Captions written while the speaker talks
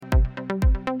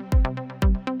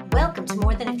welcome to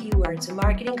More Than a Few Words, a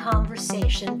marketing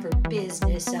conversation for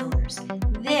business owners.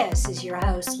 This is your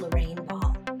host, Lorraine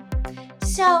Ball.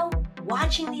 So,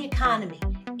 watching the economy.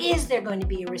 Is there going to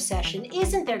be a recession?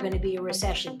 Isn't there going to be a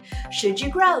recession? Should you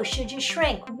grow? Should you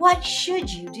shrink? What should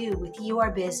you do with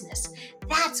your business?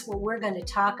 That's what we're going to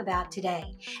talk about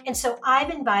today. And so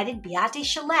I've invited Beate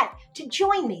Chalette to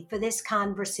join me for this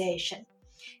conversation.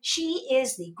 She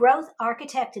is the growth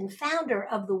architect and founder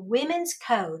of the Women's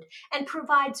Code and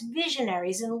provides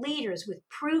visionaries and leaders with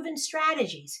proven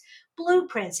strategies,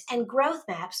 blueprints, and growth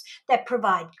maps that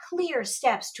provide clear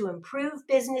steps to improve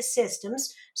business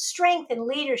systems, strengthen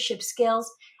leadership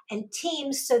skills, and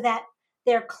teams so that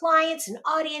their clients and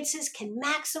audiences can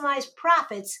maximize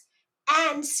profits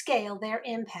and scale their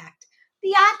impact.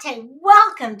 Beate,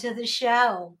 welcome to the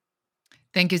show.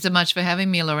 Thank you so much for having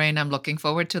me, Lorraine. I'm looking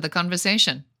forward to the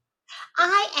conversation.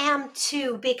 I am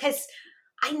too, because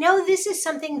I know this is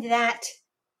something that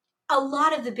a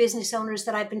lot of the business owners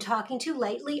that I've been talking to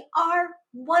lately are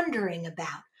wondering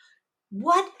about.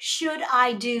 What should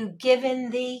I do given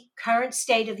the current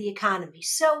state of the economy?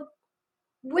 So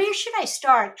where should I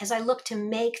start as I look to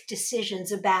make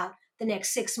decisions about the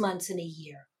next 6 months and a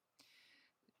year?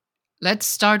 Let's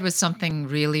start with something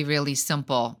really, really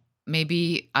simple.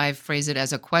 Maybe I phrase it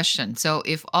as a question. So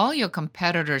if all your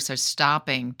competitors are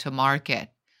stopping to market,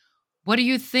 what do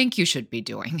you think you should be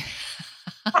doing?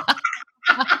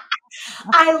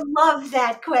 I love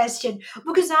that question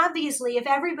because obviously if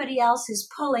everybody else is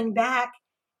pulling back,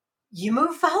 you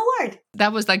move forward.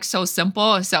 That was like so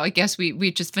simple. So I guess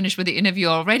we just finished with the interview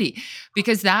already,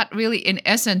 because that really in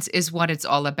essence is what it's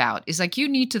all about. It's like you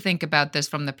need to think about this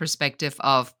from the perspective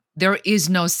of there is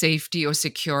no safety or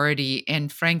security. And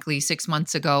frankly, 6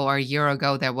 months ago or a year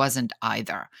ago, there wasn't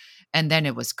either. And then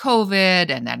it was COVID,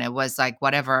 and then it was like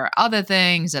whatever other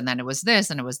things, and then it was this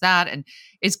and it was that. And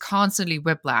it's constantly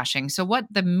whiplashing. So what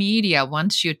the media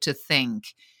wants you to think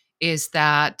is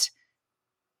that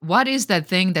what is that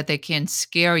thing that they can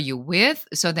scare you with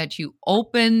so that you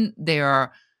open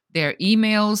their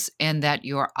emails and that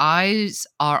your eyes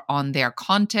are on their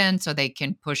content so they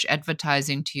can push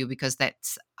advertising to you, because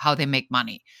that's how they make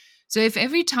money. So if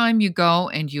every time you go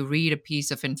and you read a piece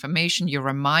of information, you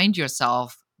remind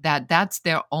yourself that that's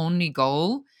their only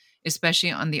goal,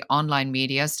 especially on the online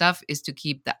media stuff, is to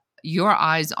keep your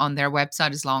eyes on their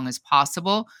website as long as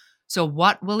possible. So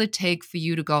what will it take for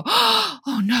you to go,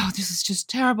 oh no, this is just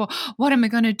terrible. What am I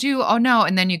going to do? Oh no.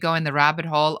 And then you go in the rabbit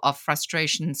hole of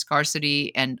frustration,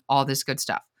 scarcity, and all this good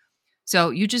stuff.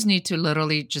 So you just need to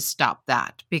literally just stop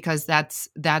that, because that's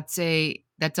a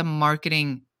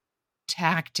marketing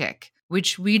tactic,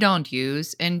 which we don't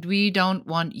use, and we don't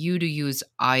want you to use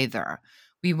either.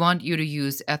 We want you to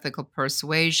use ethical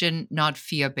persuasion, not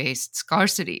fear-based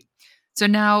scarcity. So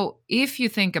now if you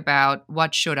think about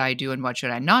what should I do and what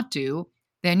should I not do,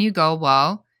 then you go,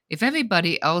 well, if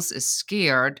everybody else is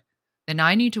scared, then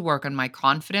I need to work on my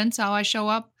confidence, how I show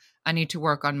up. I need to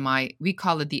work on we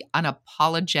call it the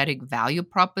unapologetic value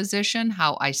proposition,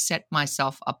 how I set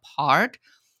myself apart,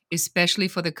 especially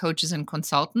for the coaches and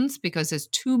consultants, because there's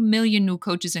 2 million new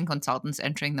coaches and consultants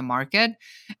entering the market.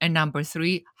 And number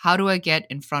 3, how do I get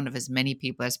in front of as many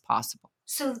people as possible?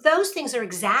 So those things are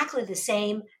exactly the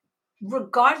same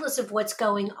regardless of what's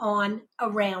going on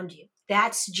around you.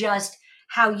 That's just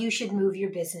how you should move your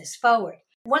business forward.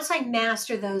 Once I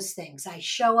master those things, I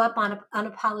show up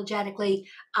unapologetically,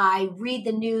 I read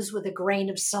the news with a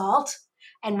grain of salt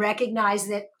and recognize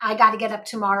that I got to get up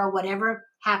tomorrow, whatever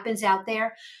happens out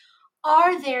there.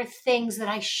 Are there things that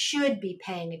I should be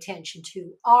paying attention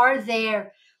to? Are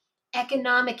there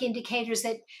economic indicators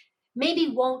that maybe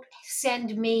won't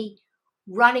send me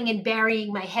running and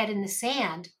burying my head in the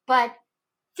sand, but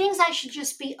things I should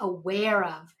just be aware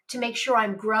of to make sure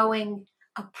I'm growing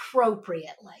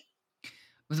appropriately?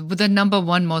 The number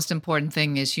one most important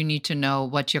thing is you need to know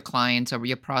what your clients or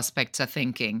your prospects are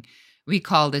thinking. We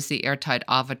call this the airtight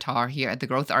avatar here at the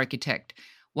Growth Architect.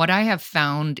 What I have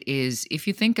found is if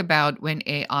you think about when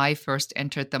AI first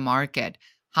entered the market,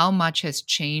 how much has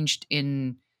changed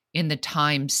in the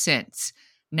time since.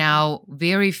 Now,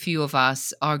 very few of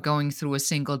us are going through a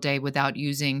single day without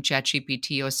using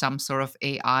ChatGPT or some sort of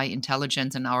AI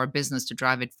intelligence in our business to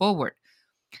drive it forward.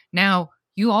 Now,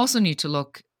 you also need to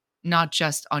look not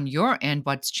just on your end,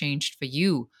 what's changed for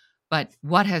you, but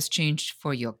what has changed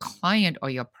for your client or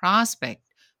your prospect.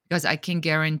 Because I can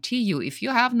guarantee you, if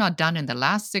you have not done in the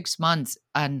last 6 months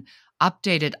an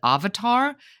updated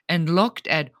avatar and looked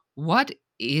at what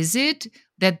is it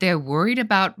that they're worried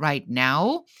about right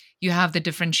now? You have the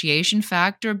differentiation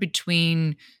factor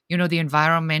between, the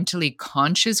environmentally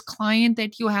conscious client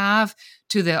that you have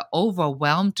to the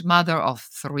overwhelmed mother of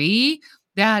three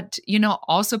that,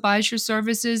 also buys your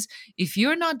services. If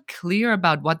you're not clear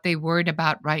about what they worried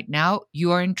about right now,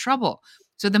 you are in trouble.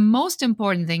 So the most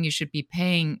important thing you should be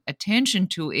paying attention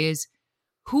to is,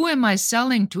 who am I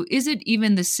selling to? Is it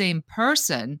even the same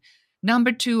person?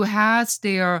 Number two, has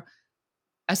their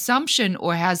assumption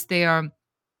or has their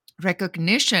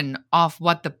recognition of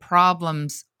what the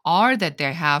problems are that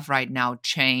they have right now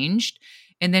changed?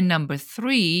 And then number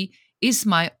three, is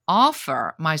my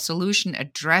offer, my solution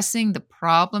addressing the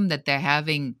problem that they're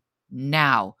having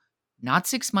now? Not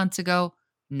 6 months ago,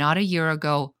 not a year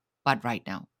ago, but right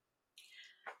now.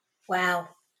 Wow.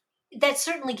 That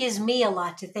certainly gives me a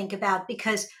lot to think about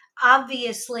because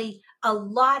obviously a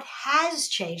lot has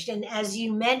changed. And as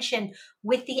you mentioned,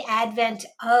 with the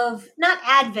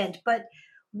but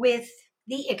with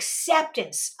the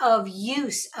acceptance of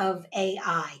use of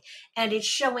AI and it's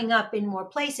showing up in more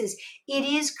places, it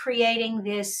is creating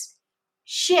this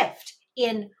shift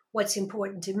in what's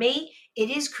important to me. It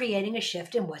is creating a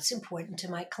shift in what's important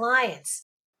to my clients.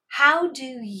 How do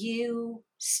you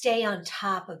stay on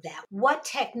top of that? What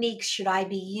techniques should I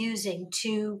be using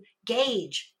to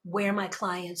gauge where my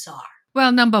clients are?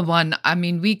 Well, number one,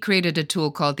 we created a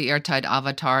tool called the Airtight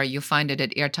Avatar. You find it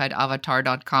at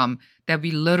airtightavatar.com that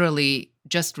we literally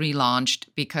just relaunched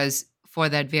because for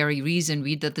that very reason,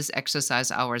 we did this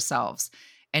exercise ourselves.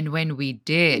 And when we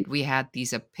did, we had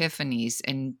these epiphanies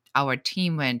and our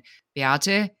team went,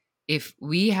 Beate, if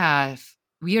we are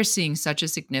seeing such a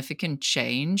significant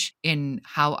change in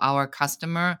how our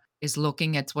customer is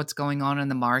looking at what's going on in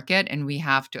the market, and we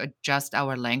have to adjust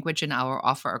our language and our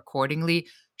offer accordingly.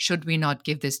 Should we not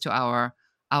give this to our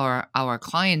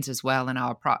clients as well,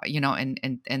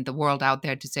 and and the world out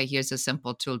there to say, here's a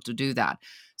simple tool to do that?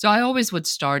 So I always would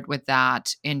start with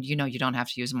that. And you don't have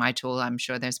to use my tool. I'm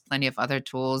sure there's plenty of other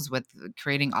tools with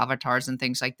creating avatars and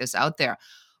things like this out there.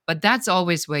 But that's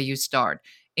always where you start.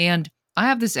 And I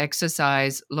have this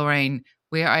exercise, Lorraine,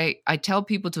 where I tell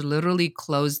people to literally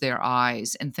close their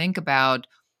eyes and think about,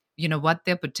 what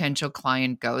their potential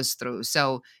client goes through.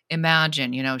 So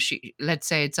imagine, let's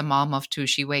say it's a mom of two.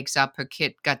 She wakes up, her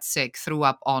kid got sick, threw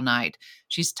up all night.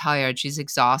 She's tired. She's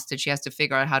exhausted. She has to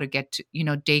figure out how to get to,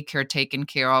 daycare taken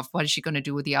care of. What is she going to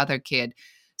do with the other kid?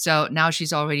 So now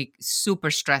she's already super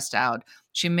stressed out.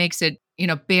 She makes it,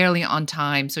 barely on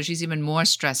time. So she's even more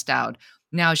stressed out.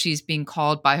 Now she's being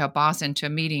called by her boss into a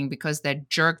meeting because that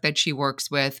jerk that she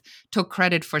works with took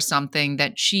credit for something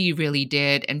that she really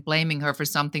did and blaming her for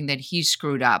something that he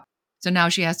screwed up. So now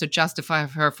she has to justify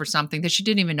her for something that she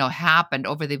didn't even know happened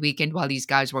over the weekend while these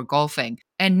guys were golfing.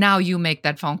 And now you make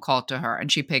that phone call to her and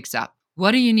she picks up.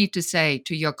 What do you need to say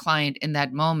to your client in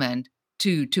that moment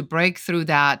to break through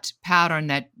that pattern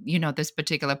that, this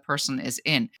particular person is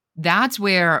in? That's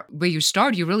where you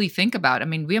start. You really think about,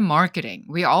 we're marketing.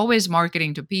 We're always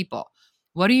marketing to people.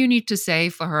 What do you need to say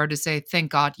for her to say,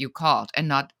 thank God you called, and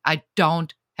not, I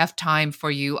don't have time for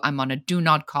you. I'm on a do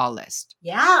not call list.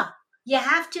 Yeah. You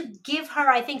have to give her,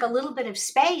 I think, a little bit of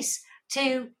space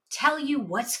to tell you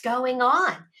what's going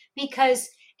on. Because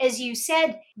as you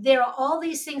said, there are all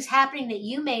these things happening that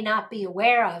you may not be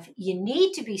aware of. You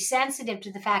need to be sensitive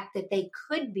to the fact that they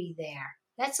could be there.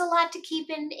 That's a lot to keep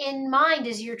in mind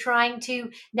as you're trying to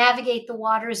navigate the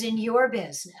waters in your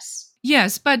business.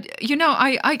 Yes, but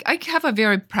I have a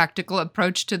very practical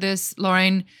approach to this,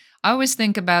 Lorraine. I always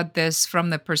think about this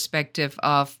from the perspective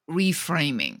of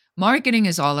reframing. Marketing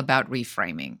is all about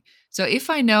reframing. So if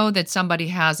I know that somebody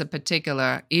has a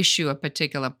particular issue, a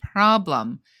particular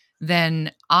problem,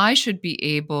 then I should be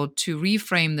able to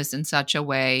reframe this in such a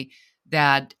way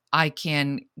that I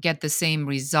can get the same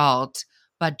result,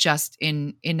 but just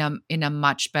in a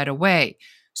much better way.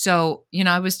 So,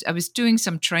 I was doing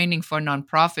some training for a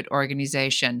nonprofit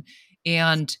organization,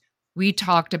 and we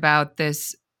talked about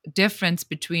this difference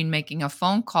between making a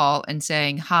phone call and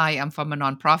saying, hi, I'm from a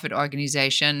nonprofit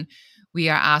organization. We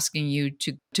are asking you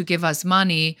to give us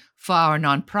money for our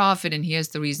nonprofit, and here's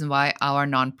the reason why our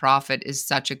nonprofit is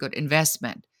such a good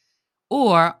investment.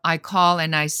 Or I call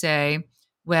and I say,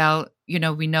 well,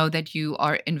 we know that you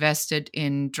are invested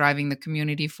in driving the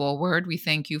community forward. We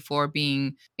thank you for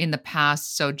being in the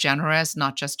past so generous,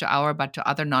 not just to our, but to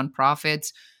other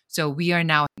nonprofits. So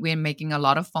we're making a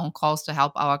lot of phone calls to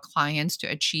help our clients to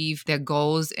achieve their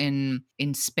goals in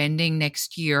spending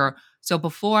next year. So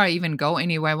before I even go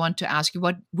anywhere, I want to ask you,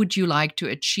 what would you like to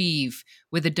achieve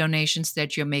with the donations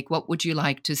that you make? What would you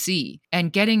like to see?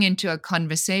 And getting into a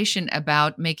conversation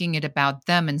about making it about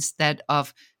them instead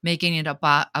of making it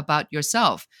about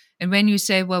yourself. And when you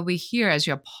say, well, we're here as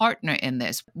your partner in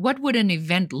this, what would an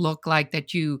event look like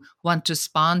that you want to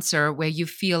sponsor where you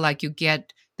feel like you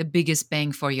get the biggest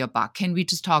bang for your buck? Can we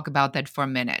just talk about that for a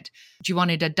minute? Do you want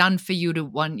it done for you?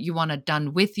 You want it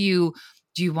done with you?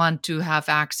 Do you want to have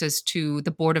access to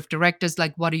the board of directors?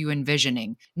 Like, what are you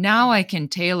envisioning? Now I can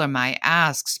tailor my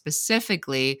ask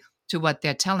specifically to what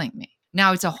they're telling me.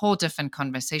 Now it's a whole different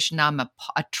conversation. Now I'm a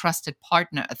trusted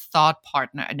partner, a thought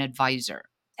partner, an advisor.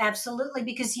 Absolutely,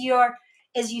 because you're,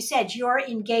 as you said, you're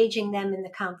engaging them in the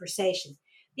conversation.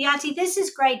 Beate, this is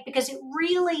great because it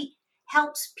really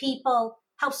helps people,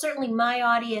 helps certainly my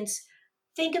audience,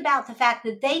 think about the fact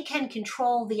that they can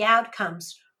control the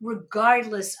outcomes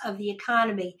regardless of the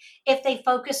economy if they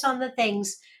focus on the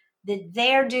things that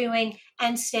they're doing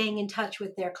and staying in touch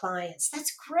with their clients.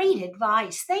 That's great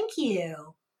advice. Thank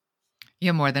you.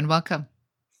 You're more than welcome.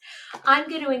 I'm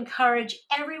going to encourage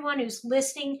everyone who's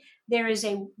listening. There is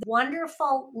a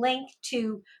wonderful link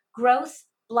to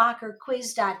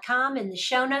growthblockerquiz.com in the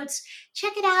show notes.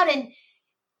 Check it out and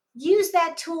use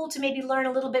that tool to maybe learn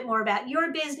a little bit more about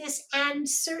your business and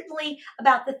certainly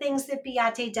about the things that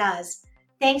Beate does.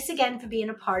 Thanks again for being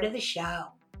a part of the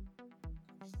show.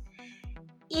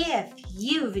 If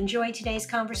you've enjoyed today's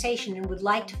conversation and would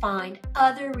like to find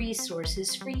other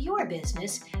resources for your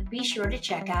business, be sure to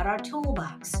check out our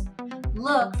toolbox.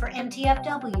 Look for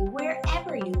MTFW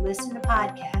wherever you listen to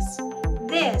podcasts.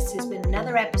 This has been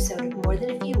another episode of More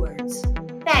Than a Few Words.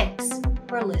 Thanks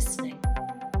for listening.